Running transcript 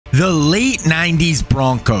The late 90s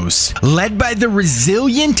Broncos, led by the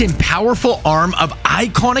resilient and powerful arm of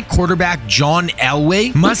iconic quarterback John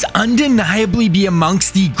Elway, must undeniably be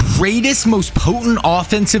amongst the greatest, most potent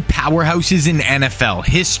offensive powerhouses in NFL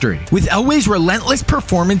history. With Elway's relentless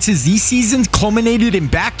performances, these seasons culminated in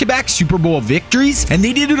back-to-back Super Bowl victories, and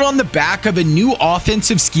they did it on the back of a new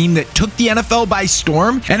offensive scheme that took the NFL by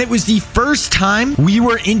storm, and it was the first time we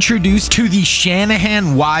were introduced to the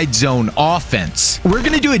Shanahan wide zone offense. We're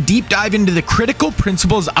going to do a deep dive into the critical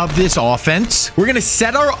principles of this offense. We're going to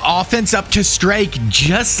set our offense up to strike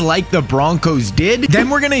just like the Broncos did. Then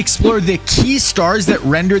we're going to explore the key stars that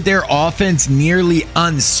rendered their offense nearly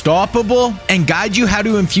unstoppable and guide you how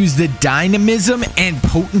to infuse the dynamism and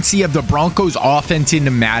potency of the Broncos offense into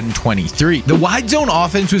Madden 23. The wide zone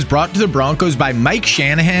offense was brought to the Broncos by Mike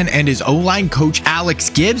Shanahan and his O-line coach Alex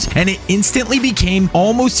Gibbs, and it instantly became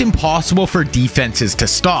almost impossible for defenses to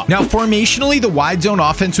stop. Now, formationally, the wide zone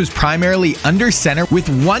offense was primarily under center with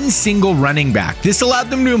one single running back. This allowed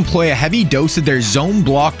them to employ a heavy dose of their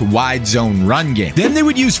zone-blocked wide zone run game. Then they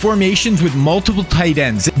would use formations with multiple tight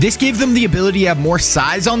ends. This gave them the ability to have more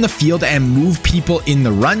size on the field and move people in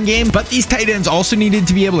the run game, but these tight ends also needed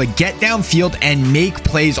to be able to get downfield and make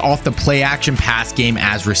plays off the play-action pass game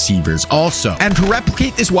as receivers also. And to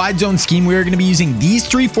replicate this wide zone scheme, we are going to be using these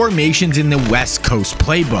three formations in the West Coast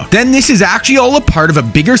Playbook. Then this is actually all a part of a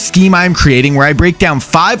bigger scheme I'm creating where I break down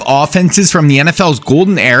 5 offenses from the NFL's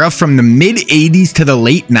golden era from the mid-80s to the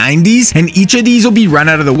late 90s, and each of these will be run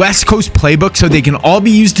out of the West Coast Playbook so they can all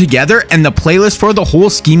be used together, and the playlist for the whole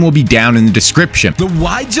scheme will be down in the description. The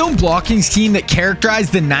wide zone blocking scheme that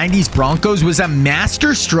characterized the 90s Broncos was a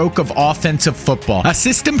master stroke of offensive football, a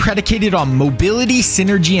system predicated on mobility,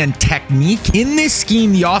 synergy, and technique. In this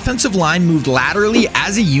scheme, the offensive line moved laterally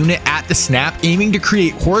as a unit at the snap, aiming to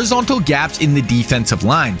create horizontal gaps in the defensive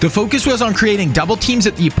line. The focus was on creating double teams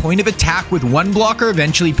at the point of attack, with one blocker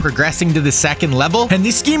eventually progressing to the second level, and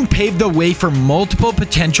this scheme paved the way for multiple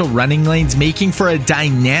potential running lanes, making for a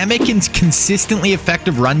dynamic and consistently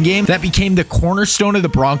effective run game that became the cornerstone of the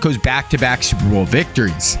Broncos' back-to-back Super Bowl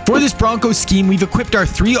victories. For this Broncos scheme, we've equipped our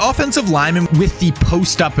 3 offensive linemen with the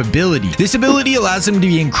post-up ability. This ability allows them to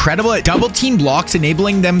be incredible at double-team blocks,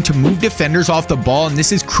 enabling them to move defenders off the ball, and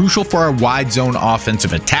this is crucial for our wide zone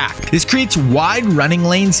offensive attack. This creates wide running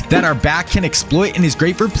lanes that our back can exploit and is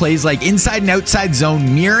great for plays like inside and outside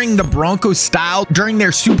zone, mirroring the Broncos style during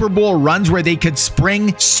their Super Bowl runs where they could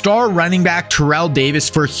spring star running back Terrell Davis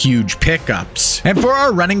for huge pickups. And for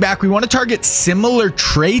our running back, we want to target similar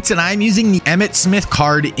traits, and I'm using the Emmitt Smith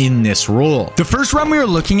card in this role. The first run we are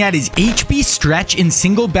looking at is HB stretch in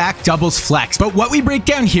single back doubles flex, but what we break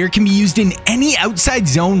down here can be used in any outside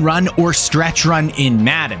zone run or stretch run in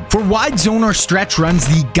Madden. For wide zone or stretch runs,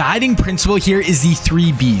 the guiding principle here is the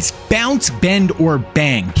 3 Bs: bounce, bend, or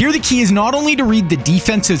bang. Here the key is not only to read the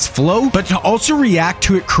defense's flow, but to also react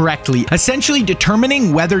to it correctly, essentially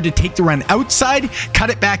determining whether to take the run outside, cut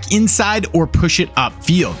it back inside, or push it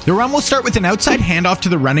upfield. The run will start with an outside handoff to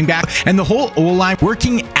the running back and the whole O-line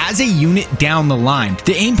working as a unit down the line.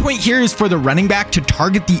 The aim point here is for the running back to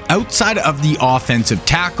target the outside of the offensive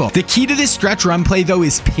tackle. The key to this stretch run play though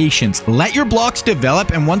is patience. Let your blocks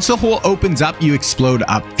develop, and once the hole opens up, you explode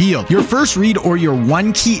upfield. Your first read or your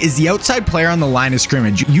one key is the outside player on the line of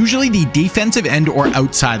scrimmage, usually the defensive end or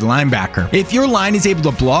outside linebacker. If your line is able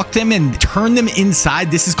to block them and turn them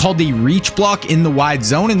inside, this is called a reach block in the wide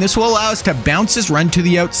zone, and this will allow us to bounce this run to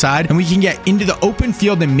the outside, and we can get into the open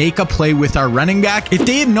field and make a play with our running back. If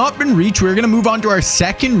they have not been reached, we're going to move on to our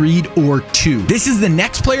second read or 2. This is the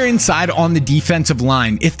next player inside on the defensive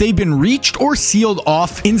line. If they've been reached or sealed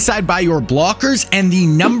off inside by your blockers and the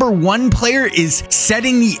number 1 player is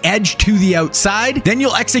setting the edge to the outside, then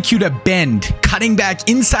you'll execute a bend, cutting back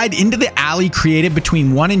inside into the alley created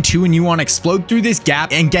between 1 and 2, and you want to explode through this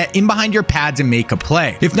gap and get in behind your pads and make a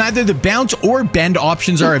play. If neither the bounce or bend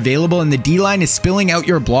options are available and the D-line is spilling out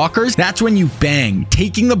your blockers, that's when you bang,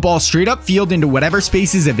 taking the ball straight upfield into whatever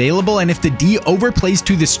space is available, and if the D overplays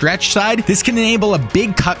to the stretch side, this can enable a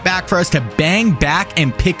big cutback for us to bang back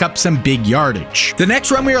and pick up some big yardage. The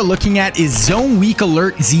next run we are looking at is Zone Weak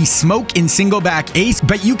Alert Z Smoke in single back ace,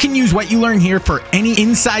 but you can use what you learn here for any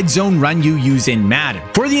inside zone run you use in Madden.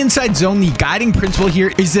 For the inside zone, the guiding principle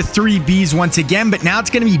here is the 3 Bs once again, but now it's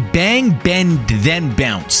going to be bang, bend, then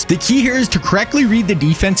bounce. The key here is to correctly read the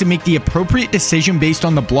defense and make the appropriate decision based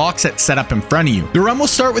on the blocks that's set up in front of you. The run will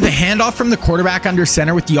start with a handoff from the quarterback under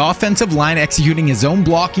center, with the offensive line executing a zone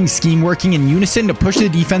blocking scheme working in unison to push the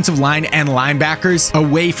defensive line and linebackers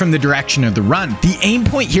away from the direction of the run. The aim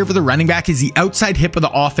point here for the running back is the outside hip of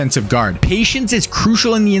the offensive guard. Patience is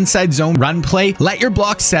crucial in the inside zone run play. Let your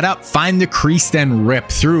block set up, find the crease, space, then rip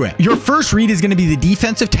through it. Your first read is going to be the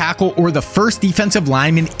defensive tackle or the first defensive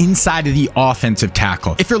lineman inside of the offensive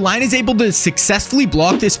tackle. If your line is able to successfully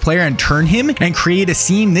block this player and turn him and create a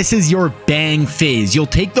seam, this is your bang phase. You'll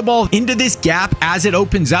take the ball into this gap as it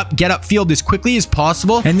opens up, get upfield as quickly as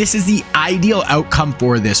possible, and this is the ideal outcome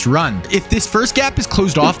for this run. If this first gap is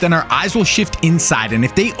closed off, then our eyes will shift inside, and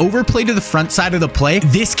if they overplay to the front side of the play,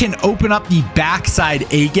 this can open up the backside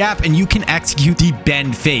A gap and you can execute the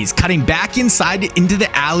bend phase, cutting back inside into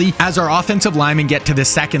the alley as our offensive linemen get to the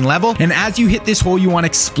second level. And as you hit this hole, you want to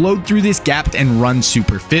explode through this gap and run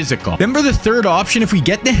super physical. Then for the third option, if we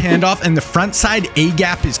get the handoff and the front side A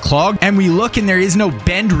gap is clogged and we look and there is no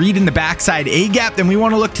bend read in the backside A gap, then we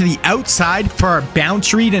want to look to the outside for our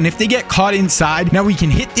bounce read. And if they get caught inside, now we can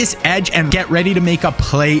hit this edge and get ready to make a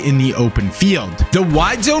play in the open field. The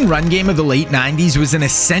wide zone run game of the late 90s was an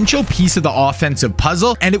essential piece of the offensive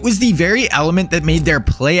puzzle, and it was the very element that made their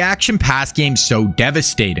play action pass game so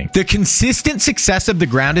devastating. The consistent success of the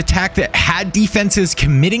ground attack that had defenses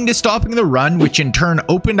committing to stopping the run, which in turn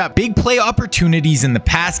opened up big play opportunities in the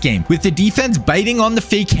pass game. With the defense biting on the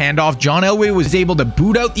fake handoff, John Elway was able to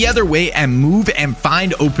boot out the other way and move and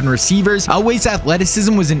find open receivers. Elway's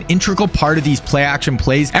athleticism was an integral part of these play action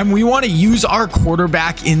plays, and we want to use our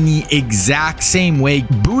quarterback in the exact same way,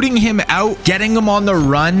 booting him out, getting him on the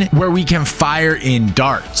run where we can fire in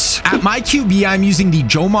darts. At my QB, I'm using the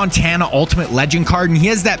Joe Montana Ultimate Legend card, and he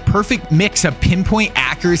has that perfect mix of pinpoint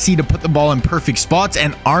accuracy to put the ball in perfect spots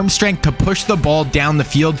and arm strength to push the ball down the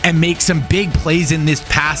field and make some big plays in this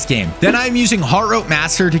pass game. Then I'm using Hot Route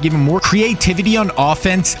Master to give him more creativity on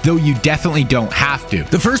offense, though you definitely don't have to.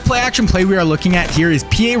 The first play action play we are looking at here is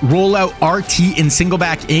PA rollout RT in single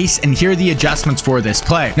back ace, and here are the adjustments for this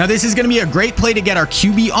play. Now this is going to be a great play to get our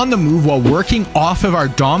QB on the move while working off of our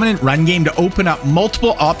dominant run game to open up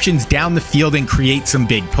multiple options down the field and create some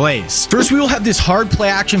big plays. First, we will have this hard play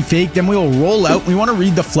action fake, then we will roll out. We want to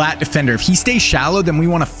read the flat defender. If he stays shallow, then we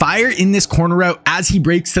want to fire in this corner route as he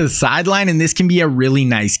breaks to the sideline, and this can be a really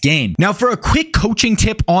nice gain. Now for a quick coaching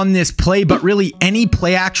tip on this play, but really any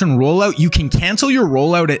play action rollout, you can cancel your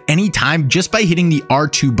rollout at any time just by hitting the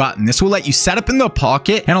R2 button. This will let you set up in the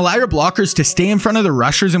pocket and allow your blockers to stay in front of the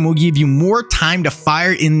rushers, and will give you more time to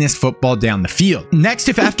fire in this football down the field. Next,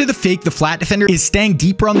 if after the fake, the flat defender is staying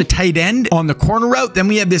deeper on the tight end on the corner route, then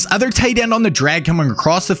we have this other tight end on the drag coming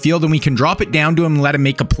across the field, and we can drop it down to him and let him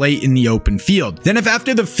make a play in the open field. Then if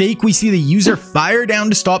after the fake, we see the user fire down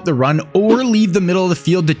to stop the run or leave the middle of the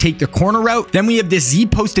field to take the corner route, then we have this Z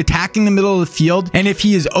post attacking the middle of the field, and if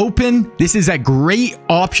he is open, this is a great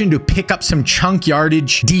option to pick up some chunk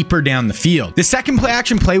yardage deeper down the field. The second play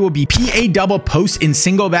action play will be PA double post in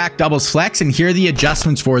single back doubles flex, and here are the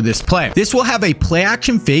adjustments for this play. This will have a play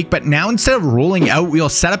action fake, but now instead of rolling out, we'll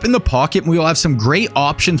set up in the pocket and we will have some great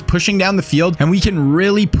options pushing down the field, and we can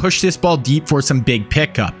really push this ball deep for some big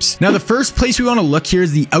pickups. Now the first place we want to look here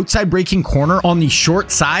is the outside breaking corner on the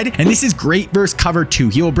short side, and this is great versus cover 2.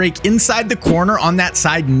 He will break inside the corner on that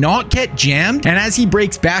side, not get jammed, and as he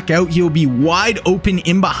breaks back out, he will be wide open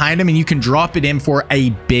in behind him, and you can drop it in for a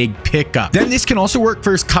big pickup. Then this can also work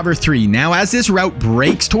versus cover 3. Now as this route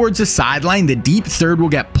breaks towards the sideline, the deep third will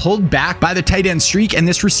get pulled back by the tight end streak, and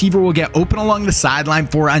this receiver will get open along the sideline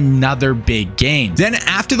for another big gain. Then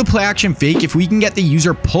after the play action fake, if we can get the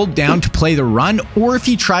user pulled down to play the run, or if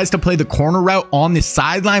he tries to play the corner route on the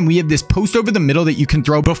sideline, we have this post over the middle that you can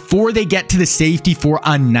throw before they get to the safety for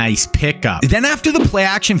a nice pickup. Then after the play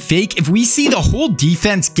action fake, if we see the whole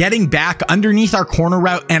defense getting back underneath our corner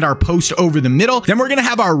route and our post over the middle, then we're going to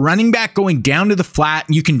have our running back going down to the flat,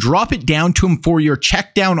 and you can drop it down to him for your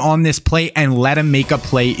check down on this play and let him make a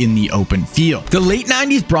play in the open field. The late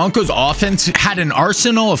 90s Broncos offense had an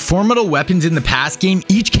arsenal of formidable weapons in the pass game,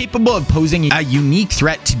 each capable of posing a unique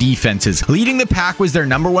threat to defenses. Leading the pack was their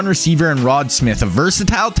 #1 receiver in Rod Smith, a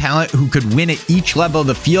versatile talent who could win at each level of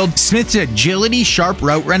the field. Smith's agility, sharp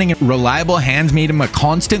route running, and reliable hands made him a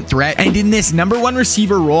constant threat, and in this #1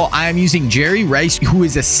 receiver role, I am using Jerry Rice, who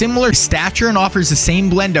is a similar stature and offers the same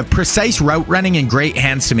blend of precise route running and great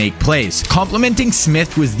hands to make plays. Complementing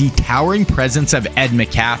Smith was the towering presence of Ed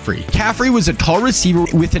McCaffrey. McCaffrey was a tall receiver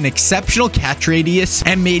with an exceptional catch radius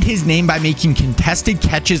and made his name by making contested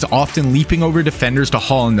catches, often leaping over defenders to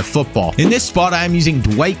haul in the football. In this spot, I am using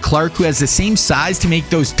Dwight Clark, who has the same size to make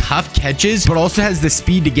those tough catches, but also has the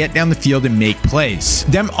speed to get down the field and make plays.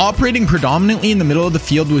 Them operating predominantly in the middle of the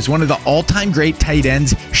field was one of the all-time great tight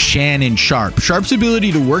ends, Shannon Sharp. Sharp's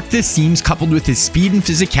ability to work the seams, coupled with his speed and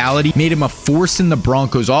physicality, made him a force in the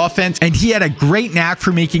Broncos offense, and he had a great knack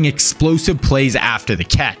for making explosive plays after the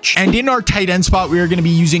catch. And in our tight end spot, we are going to be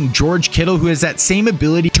using George Kittle, who has that same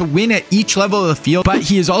ability to win at each level of the field, but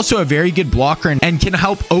he is also a very good blocker and can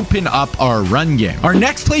help open up our run game. Our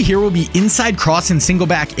next play here will be inside cross and single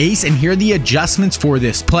back ace, and here are the adjustments for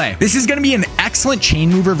this play. This is going to be an excellent chain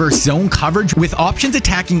mover versus zone coverage, with options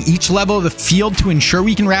attacking each level of the field to ensure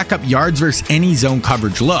we can rack up yards versus any zone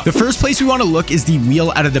coverage look. The first place we want to look is the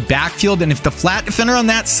wheel out of the backfield, and if the flat defender on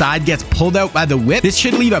that side gets pulled out by the whip, this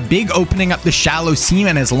should leave a big opening up the shallow seam,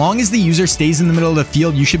 and as long as the user stays in the middle of the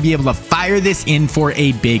field, you should be able to fire this in for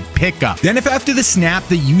a big pickup. Then if after the snap,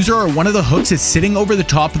 the user or one of the hooks is sitting over the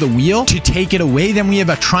top of the wheel to take it away, then we have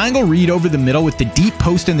a triangle read over the middle with the deep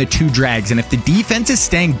post and the two drags, and if the defense is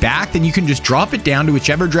staying back, then you can just drop it down to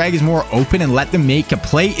whichever drag is more open and let them make a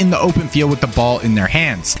play in the open field with the ball in their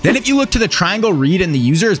hands. Then if you look to the triangle read and the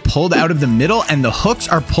user is pulled out of the middle and the hooks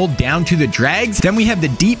are pulled down to the drags, then we have the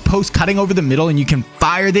deep post cutting over the middle, and you can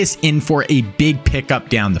fire this in for a big pickup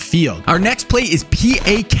down the field. Our next play is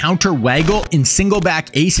PA counter waggle in single back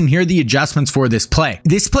ace, and here are the adjustments for this play.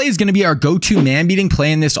 This play is going to be our go-to man beating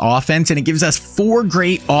play in this offense, and it gives us 4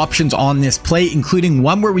 great options on this play, including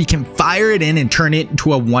one where we can fire it in and turn it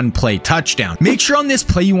into a one-play touchdown. Make sure on this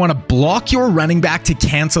play you want to block your running back to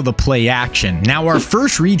cancel the play action. Now our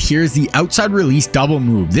first read here is the outside release double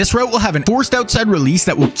move. This route will have an forced outside release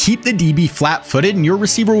that will keep the DB flat-footed, and your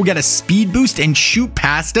receiver will get a speed boost and shoot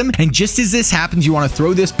past him, and just as this happens, you want to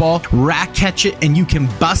throw this ball, rack catch it, and you can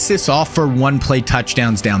bust this off for one-play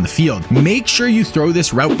touchdowns down the field. Make sure you throw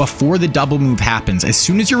this route before the double move happens. As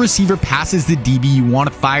soon as your receiver passes the DB, you want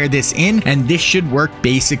to fire this in, and this should work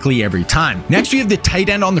basically every time. Next, we have the tight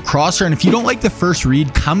end on the crosser, and if you don't like the first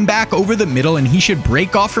read, come back over the middle, and he should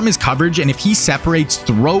break off from his coverage, and if he separates,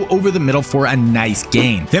 throw over the middle for a nice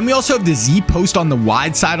gain. Then we also have the Z post on the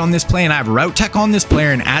wide side on this play, and I have route tech on this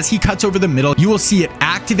player, and as he cuts over the middle, you will see it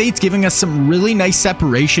activates, giving us some really nice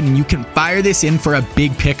separation, and you can fire this in for a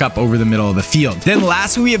big pickup over the middle of the field. Then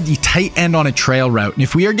lastly, we have the tight end on a trail route, and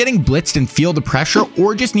if we are getting blitzed and feel the pressure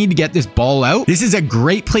or just need to get this ball out, this is a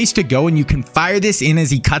great place to go, and you can fire this in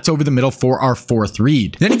as he cuts over the middle for our 4th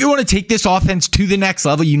read. Then if you want to take this offense to the next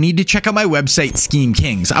level, you need to check out my website, Scheme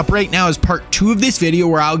Kings. Up right now is part 2 of this video,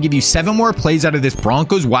 where I'll give you 7 more plays out of this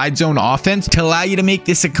Broncos wide zone offense to allow you to make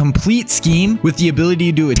this a complete scheme with the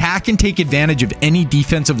ability to attack and take advantage of any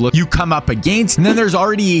defensive look you come up against. And then there's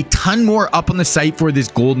already a ton more up on the site for this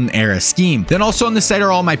golden era scheme. Then also on the site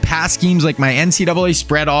are all my past schemes, like my NCAA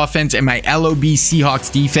spread offense and my LOB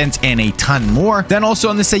Seahawks defense, and a ton more. Then also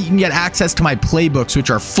on the site you can get access to my playbooks, which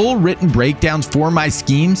are full written breakdowns for my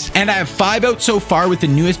schemes, and I have 5 out so far, with the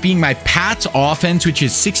newest being my Pats offense, which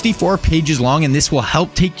is 64 pages long, and this will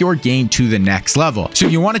help take your game to the next level. So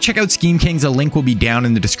if you want to check out Scheme Kings, a link will be down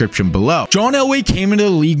in the description below. John Elway came into the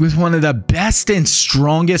league with one of the best and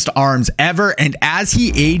strongest arms ever, and as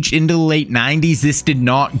he aged into the late 90s, this did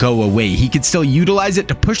not go away. He could still utilize it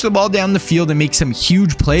to push the ball down the field and make some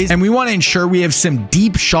huge plays, and we want to ensure we have some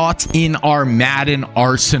deep shots in our Madden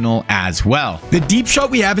arsenal as well. The deep shot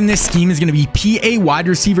we have in this scheme is going to be PA wide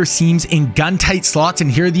receiver seams in gun tight slots,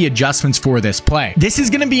 and here are the adjustments for this play. This is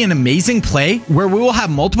going to be an amazing play where we will have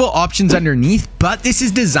multiple options underneath, but this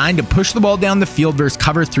is designed to push the ball down the field versus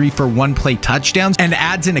cover 3 for one-play touchdowns, and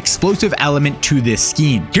adds an explosive element to this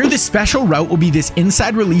scheme. Here, the special route will be this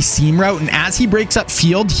inside release seam route, and as he breaks up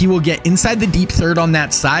field, he will get inside the deep third on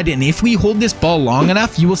that side, and if we hold this ball long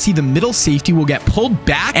enough, you will see the middle safety will get pulled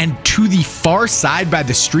back and to the far side by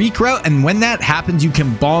the streak route, and when that happens, you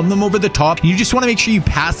can bomb them over the top. You just want to make sure you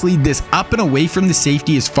pass lead this up and away from the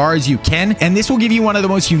safety as far as you can, and this will give you one of the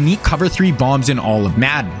most unique cover 3 bombs in all of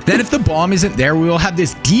Madden. Then if the bomb isn't there, we will have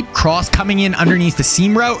this deep cross coming in underneath the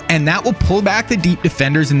seam route, and that will pull back the deep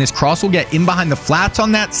defenders, and this cross will get in behind the flats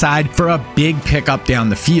on that side for a big pickup down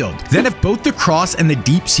the field. Then if both the cross and the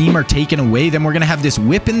deep seam are taken away, then we're going to have this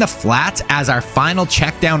whip in the flats as our final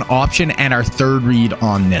check down option and our 3rd read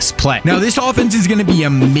on this play. Now this offense is going to be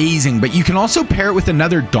amazing, but you can also pair it with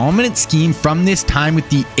another dominant scheme from this time with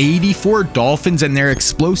the '84 Dolphins and their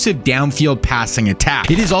explosive downfield passing attack.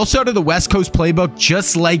 It is also out of the West Coast Playbook,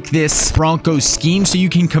 just like this Broncos scheme, so you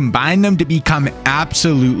can combine them to become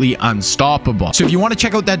absolutely unstoppable. So if you want to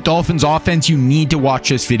check out that Dolphins offense, you need to watch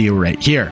this video right here.